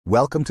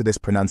Welcome to this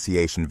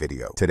pronunciation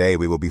video. Today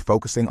we will be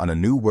focusing on a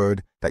new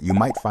word that you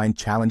might find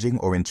challenging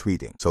or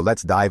intriguing. So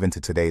let's dive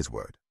into today's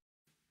word.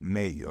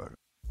 Mayor,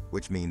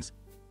 which means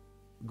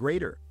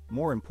greater,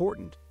 more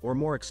important, or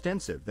more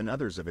extensive than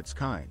others of its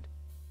kind.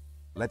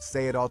 let's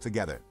say it all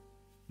together.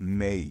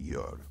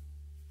 Mayor.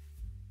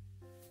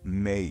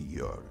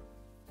 Mayor.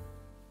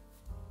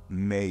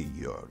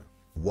 Mayor.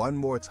 One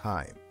more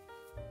time.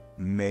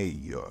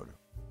 Mayor.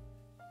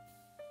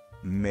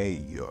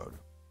 Mayor.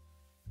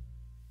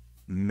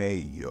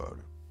 Mayor.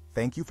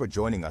 Thank you for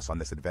joining us on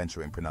this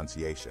adventure in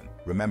pronunciation.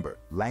 Remember,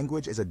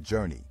 language is a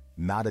journey,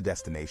 not a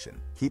destination.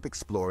 Keep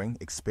exploring,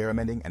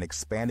 experimenting, and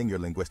expanding your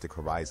linguistic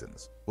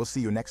horizons. We'll see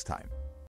you next time.